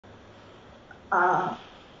I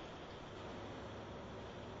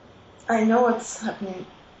know what's happening.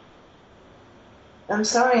 I'm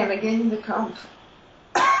sorry, I'm again in the camp.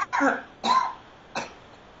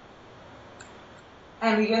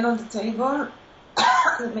 I'm again on the table,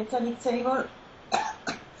 the metallic table.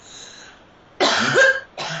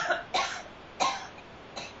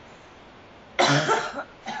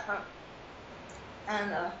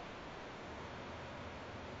 And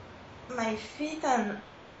my feet and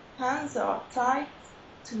hands are tied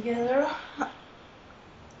together,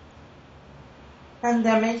 and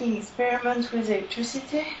they're making experiments with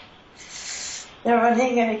electricity. They're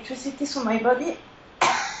running electricity through my body.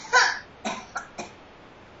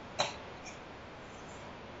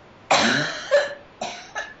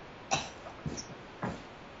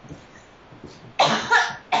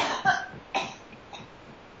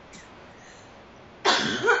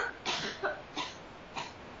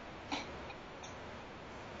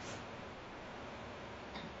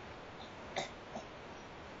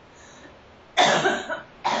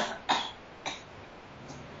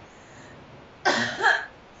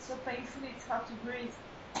 So painful, it's hard to breathe.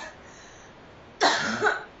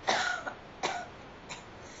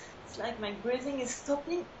 It's like my breathing is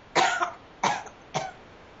stopping.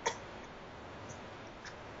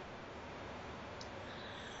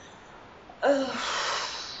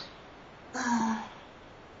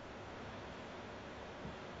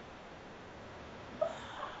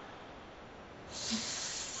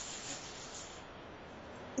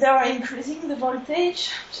 They are increasing the voltage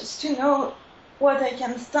just to know what I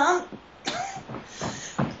can stand.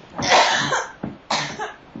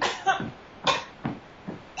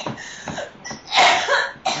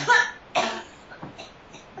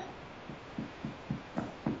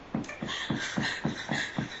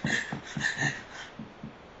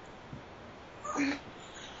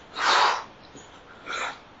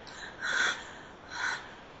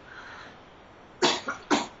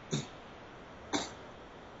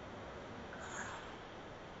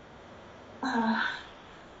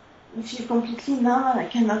 I feel completely numb and I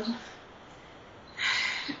cannot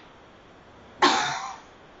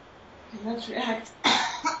react.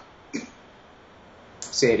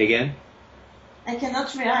 Say it again. I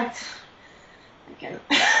cannot react. I can.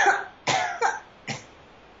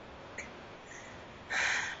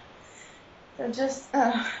 They're just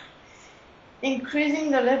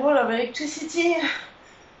increasing the level of electricity.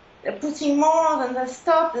 They're putting more, then they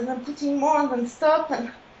stop, and then putting more, and then stop,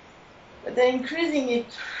 and but they're increasing it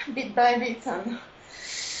bit by bit. And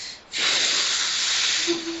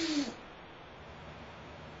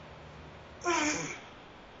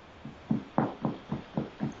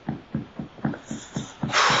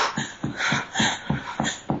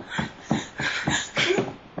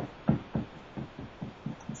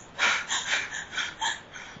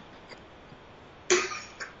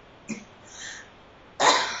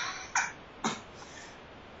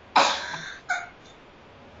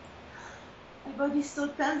my body's so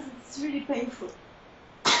tense, it's really painful.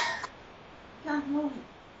 Can't move.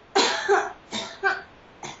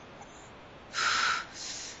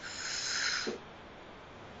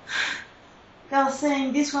 They're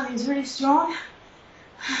saying this one is really strong.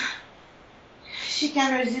 She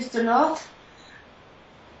can resist a lot.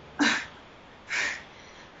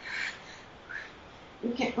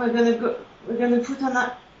 We're gonna put on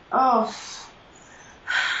a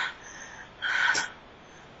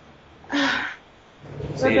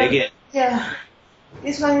Say it again. Yeah,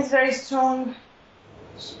 this one is very strong.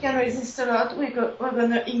 She can resist a lot. We're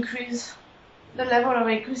gonna increase the level of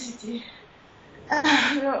electricity.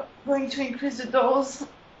 We're going to increase the dose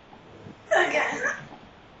again.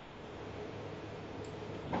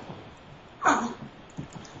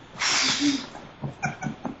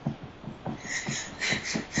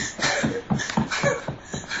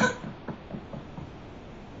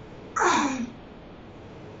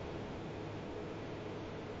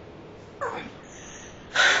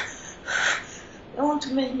 They want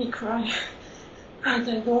to make me cry, but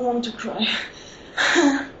I don't want to cry.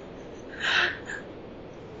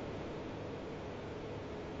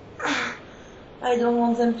 I don't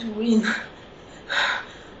want them to win.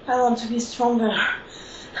 I want to be stronger.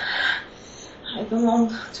 I don't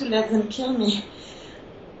want to let them kill me.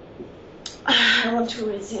 I want to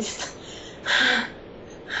resist.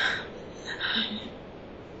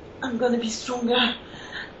 I'm gonna be stronger.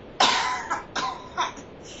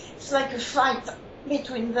 It's like a fight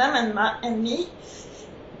between them and me.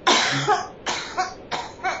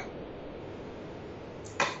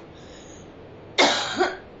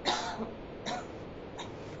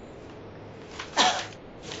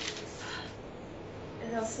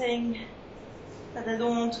 They're saying but they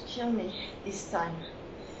don't want to kill me this time.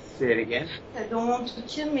 Say it again. They don't want to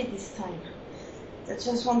kill me this time. They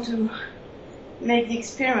just want to make the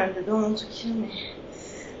experiment. They don't want to kill me.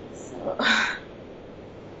 So.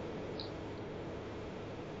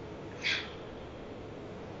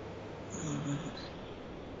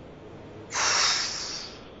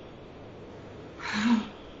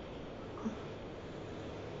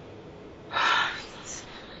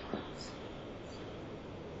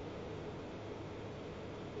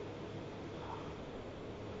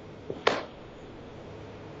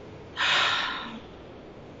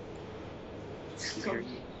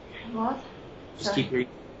 What? Just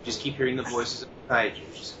keep hearing the voices inside you.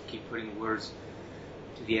 Just keep putting words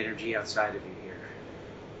to the energy outside of you here.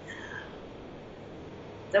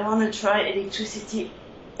 They want to try electricity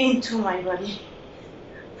into my body.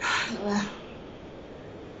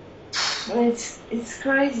 It's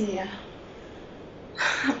crazy.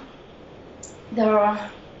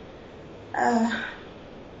 They're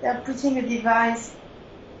putting a device,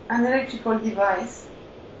 an electrical device,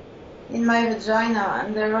 in my vagina,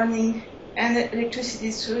 and they're running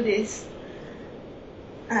electricity through this,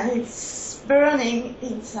 and it's burning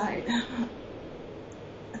inside.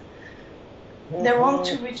 They want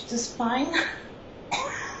to reach the spine.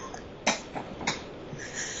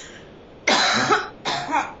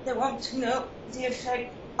 They want to know the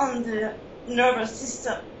effect on the nervous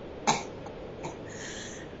system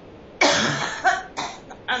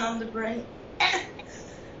and on the brain.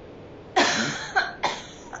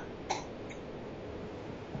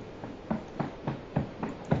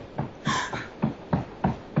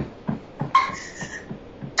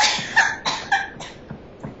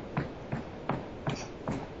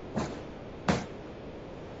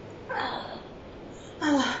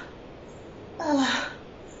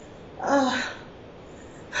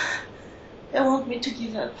 They want me to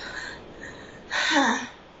give up.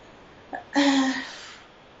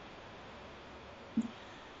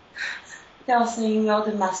 They are saying, "We are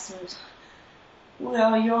the masters. We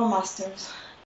are your masters."